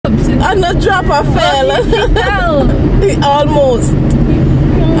And the drop I fell. Almost.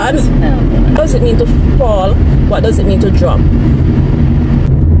 And what does it mean to fall? What does it mean to drop? You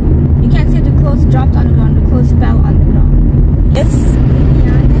can't say the clothes dropped on the ground, the clothes fell on the ground. Yes.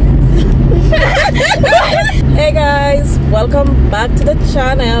 Hey guys, welcome back to the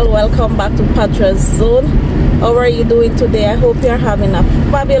channel. Welcome back to PATOIS Zone. How are you doing today? I hope you're having a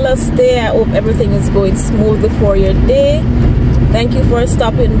fabulous day. I hope everything is going smoothly for your day. Thank you for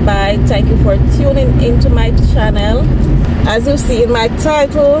stopping by. Thank you for tuning into my channel. As you see in my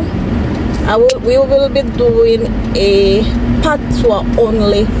title, we will be doing a patois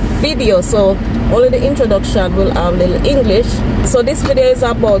only video, so only the introduction will have little English. So this video is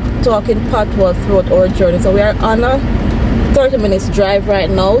about talking patois throughout our journey. So we are on a 30 minutes drive right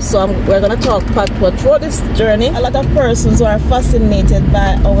now, so we're gonna talk patois throughout this journey. A lot of persons who are fascinated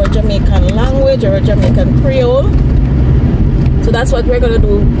by our Jamaican language, our Jamaican Creole. So that's what we're gonna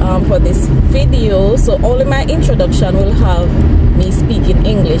do for this video. So only my introduction will have me speaking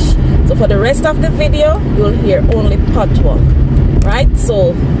English. So for the rest of the video, you'll hear only patois. Right?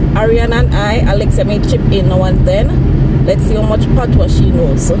 So Ariana and Alexia may chip in now and then. Let's see how much patois she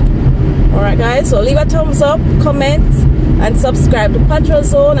knows. Alright guys, so leave a thumbs up, comment, and subscribe to PATOIS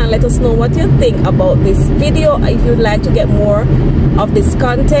Zone, and let us know what you think about this video. If you'd like to get more of this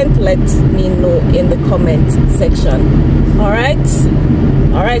content, let me know in the comment section. Alright,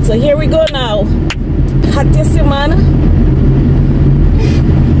 so here we go now. Hot you see, man.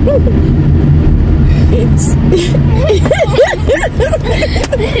 It's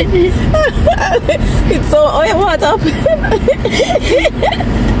so what up?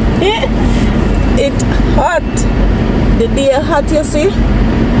 It's hot. The day hot, you see.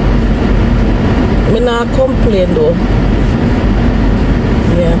 Me not complain though.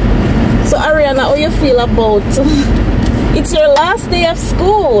 Yeah. So Ariana, how you feel about it's your last day of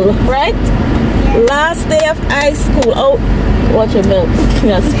school, right? Yeah. Last day of high school. Oh, watch your belt.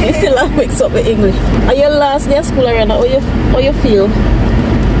 Yes, I still have mixed up the English. Are your last day of school, Ariana? How you feel?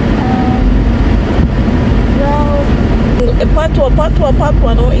 Well,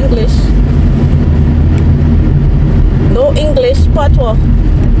 patois, no English. No English, patois. I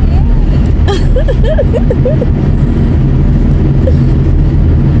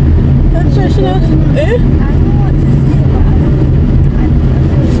don't know what to say, but I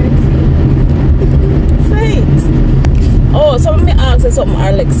don't say it. Oh, so let me ask you something,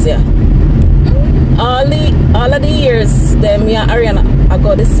 Alexia. All of the years then me and Ariana I go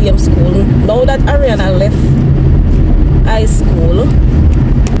to the same school. Now that Ariana left high school,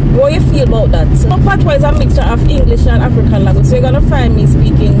 what you feel about that? So patois is a mixture of English and African language, so you're gonna find me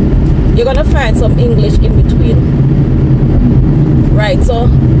speaking, you're gonna find some English in between. Right, so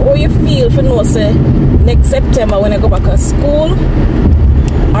how you feel if you know say next September when I go back to school,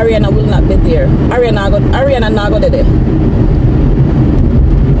 Ariana will not be there. Ariana not go there.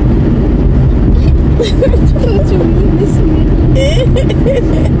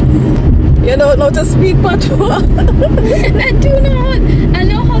 You don't know to speak patois? I do not. I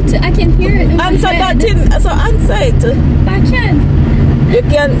know how to. I can hear it. Answer that in. So answer it. I can't. You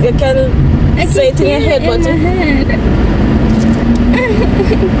can say it in your head, but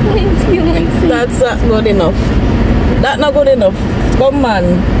that's not good enough. That's not good enough. Come on.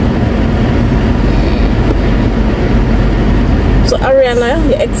 So Ariana,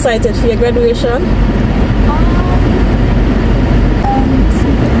 you excited for your graduation?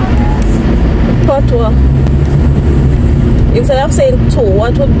 Patois. Instead of saying two,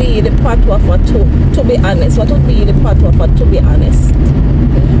 what would be the patois for two? To be honest, what would be the patois for to be honest?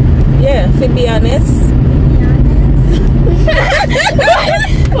 Yeah, to be honest.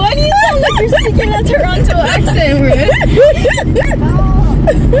 Why do you sound like you're speaking a Toronto accent, bro?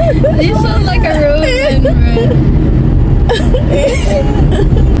 You sound like a Roman, bro.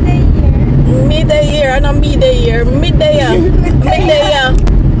 Mid-year, and a mid-year. Mid-year.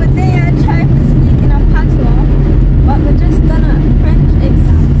 But they are trying to speak in a patois, but we just done a French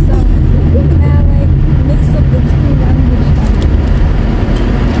exam, so they're like mix up the two languages.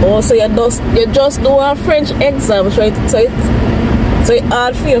 Oh, so you just do a French exam, right? So it's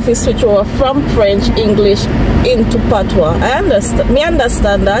hard for you to switch over from French English into patois. I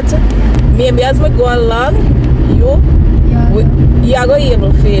understand that. Maybe as we go along, you are going to be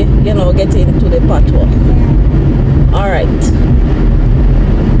able to, get into the patois. Yeah. All right.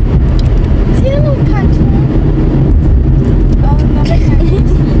 See, I know patois.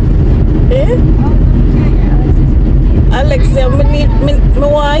 Alexia, me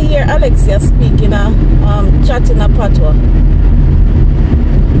want to hear Alexia speaking chatting a patois.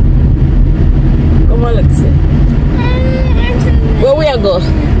 Come on, Alexia. Where we are go?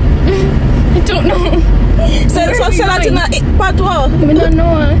 say that in a patois? I don't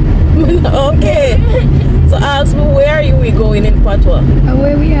know. Okay. So ask me, where are we going in patois?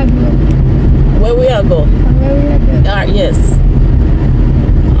 Where we are go? Where we are go? Where we are go? Yes.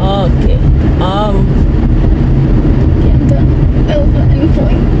 Okay. Get the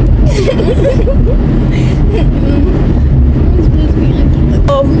endpoint.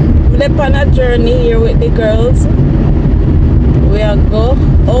 We're on a journey here with the girls. We are go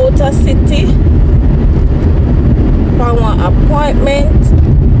outer city for one appointment,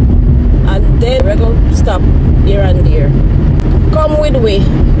 and then we're going to stop here and there. Come with we,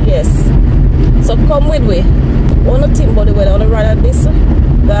 yes. So come with we. One think about the weather, I would rather this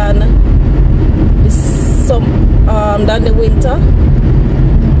than than the winter.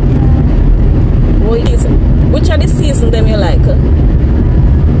 Which are the seasons them you like?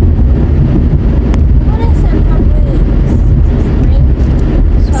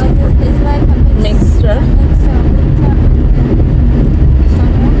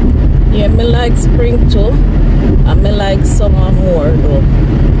 Yeah, me like spring too, and me like summer more though.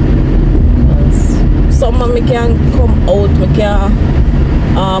 Summer me can come out, me can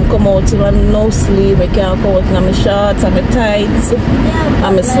come out in no sleeve, me can come out in my shorts and my tights, yeah,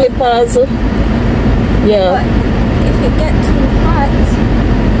 and my slippers. Yeah. But if it gets too hot,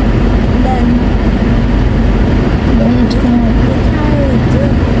 then you can't really do.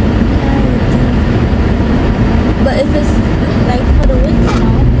 But if it's like for the winter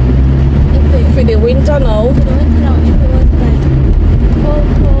now, For the winter now, if it was like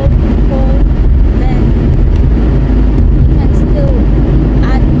cold, then you can still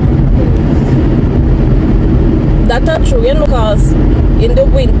add more clothes. that's true, you know, because in the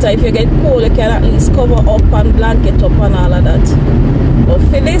winter, if you get cold, you can at least cover up and blanket up and all of that. But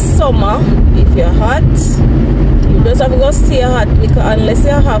for this summer, if you're hot, you just have to go stay hot, because unless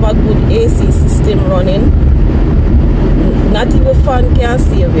you have a good AC system running, not even fan can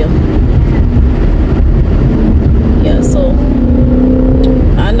save you. Yeah, so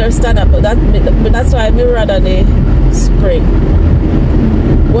I understand that, but that's why I rather the spring.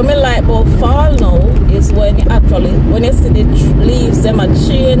 What I like about fall now is when you see the leaves, them a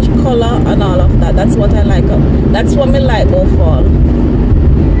change color and all of that. That's what I like. That's what I like about fall. I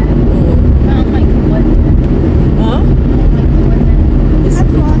don't like the weather. Huh?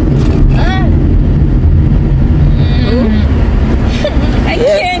 I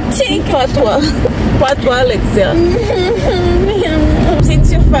can't take Patois, Alexia.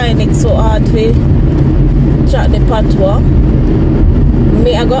 Since you find it so hard to chat the patois,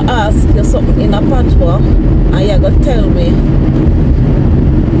 me I go ask you something in a patois, and you go tell me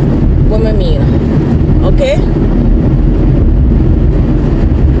what I mean. Okay?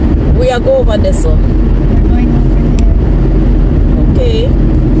 We are go over there, so. Okay.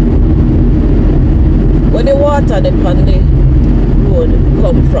 Where the water on the road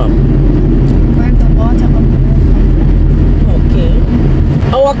come from? Where the water up the road. Okay.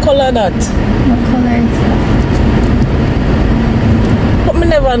 Our color that? What color is that? But me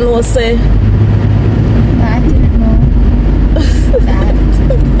never know, say. I didn't know that.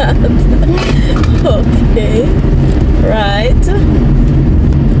 Okay. Right.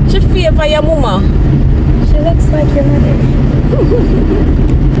 She favor your mama? She looks like your mother.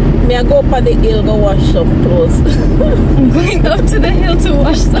 Me I go up on the hill go wash some clothes. I'm going up to the hill to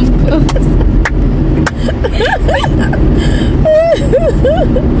wash some clothes.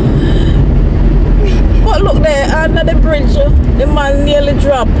 But look there, under the bridge, the man nearly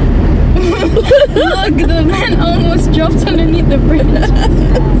dropped. Look, the man almost dropped underneath the bridge.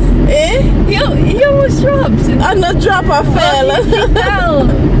 Eh? He almost dropped. And not drop, I fell. He fell.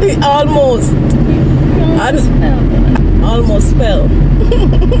 He almost. Almost fell.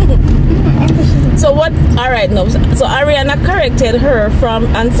 So what? All right, no. So Ariana corrected her from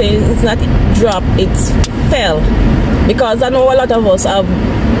and saying it's not drop, it's fell, because I know a lot of us have.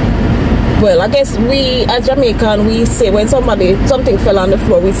 Well, I guess we as Jamaican, we say when something fell on the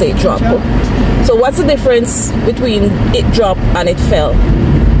floor, we say drop. So what's the difference between it drop and it fell?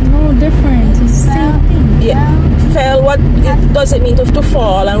 No difference. It's the same thing. Yeah. Fell, what does it mean to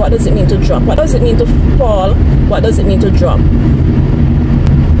fall, and what does it mean to drop? What does it mean to fall? What does it mean to drop?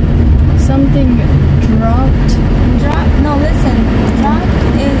 Something dropped. No, listen. Drop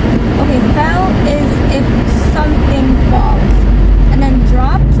is okay. Fell is if something falls, and then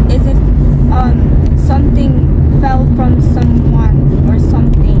dropped is if something fell from someone or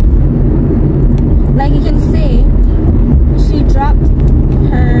something. Like you can say, she dropped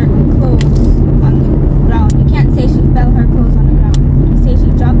her clothes on the ground. You can't say she fell her clothes on the ground. You say she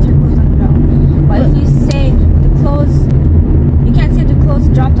dropped her clothes on the ground. But if you say the clothes, you can't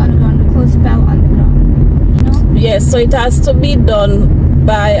Yes, so it has to be done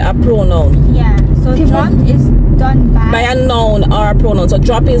by a pronoun. Yeah. So drop is done by a noun or a pronoun. So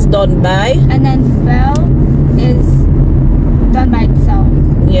drop is done by. And then fell is done by itself.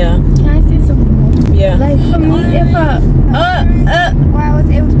 Yeah. Can I say something more? Yeah. Like for me, if why I was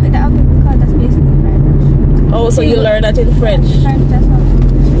able to put that up because that's basically French. Oh, so you learned that in French? French, that's what.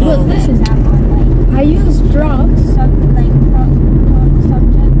 But listen, like, I use drop. Subject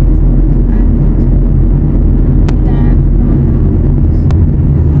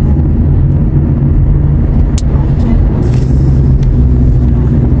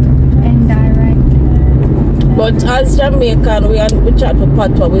and direct. But as Jamaican, we chat with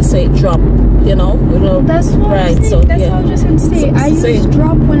patois, we say drop. You know, That's what right. I'm saying. So that's yeah. what I was just gonna say. So, I use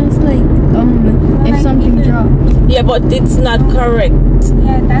drop when it's like if like something drops. Yeah, but it's not correct.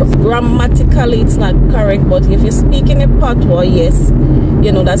 Yeah, that's Grammatically it's not correct, but if you're speaking in patois, yes,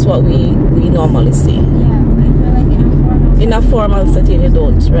 you know, that's what we normally say. yeah. But if you're like In a formal setting, you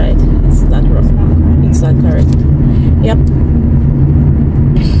don't, right? It's not wrong. It's not correct. Yep.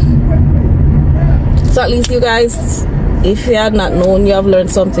 So at least you guys, if you had not known, you have learned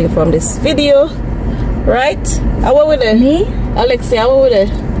something from this video, right? How are we there? Me? Alexia, how are we there?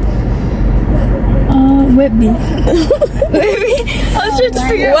 Whip me. I was trying to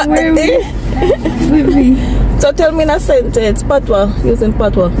figure out where whip me. So tell me in a sentence, patois, using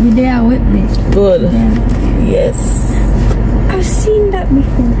patois. We there whip me. Good. Yeah. Yes. I've seen that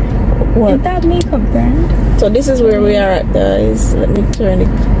before. What? Is that makeup brand? So this is where we are at, guys. Let me turn it.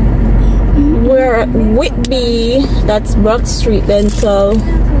 We're at Whitby. That's Brock Street Dental.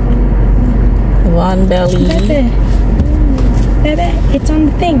 One Belly. Bebe, it's on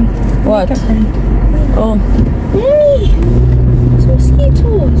the thing. What? Makeup brand. Oh. So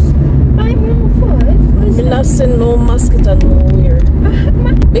mosquitoes. I'm on foot. What is We're that? not seeing no mosquito nowhere.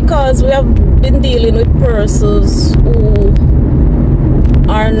 Because we have been dealing with persons who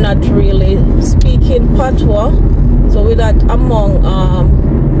are not really speaking patois. So we're not among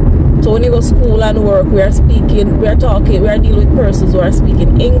so when you go to school and work, we are dealing with persons who are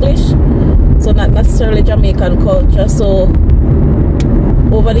speaking English, so not necessarily Jamaican culture. So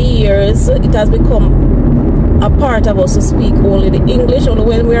over the years, it has become a part of us to speak only the English. Only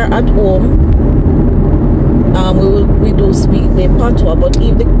when we are at home, we do speak the patois. But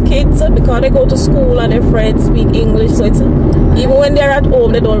if the kids, because they go to school and their friends speak English, so it's even when they're at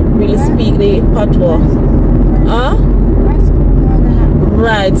home, they don't really speak the patois.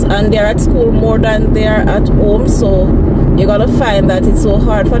 Right, and they're at school more than they're at home, so you're gonna find that it's so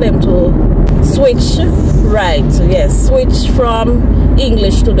hard for them to switch. Right, yes, switch from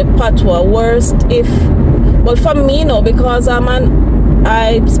English to the patois. Worst if, but for me, no, because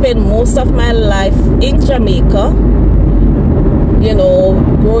I spent most of my life in Jamaica, you know,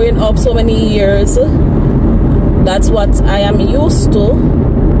 growing up so many years. That's what I am used to.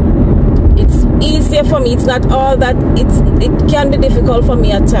 It's easier for me. It's not all that it can be difficult for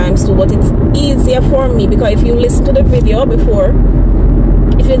me at times too, but it's easier for me because if you listen to the video before,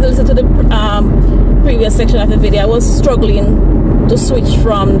 if you listen to the previous section of the video, I was struggling to switch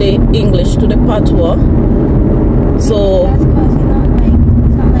from the English to the patois. So that's because it's not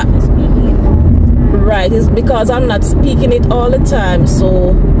like you're speaking it all the time. right, it's because I'm not speaking it all the time,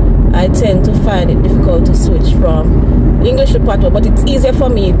 so I tend to find it difficult to switch from English to patois, but it's easier for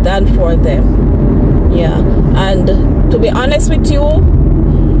me than for them. Yeah, and to be honest with you,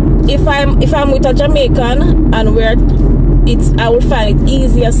 if I'm with a Jamaican and I will find it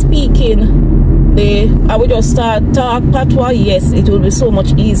easier speaking I would just start talk patois. Yes, it will be so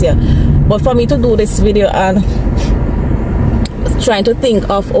much easier. But for me to do this video and trying to think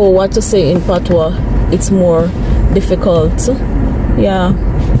of what to say in patois, it's more difficult. Yeah,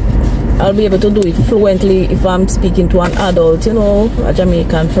 I'll be able to do it fluently if I'm speaking to an adult, you know, a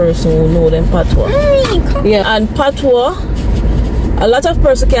Jamaican person who know them patois. Yeah, and patois, a lot of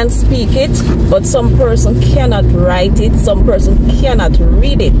person can speak it, but some person cannot write it, some person cannot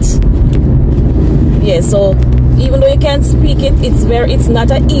read it. Yeah, so even though you can speak it, it's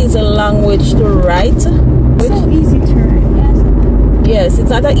not an easy language to write. It's so easy to write. Yes, it's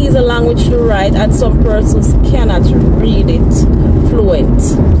not an easy language to write, and some persons cannot read it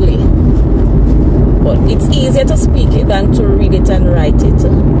fluently. But it's easier to speak it than to read it and write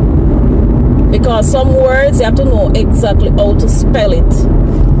it. Because some words you have to know exactly how to spell it.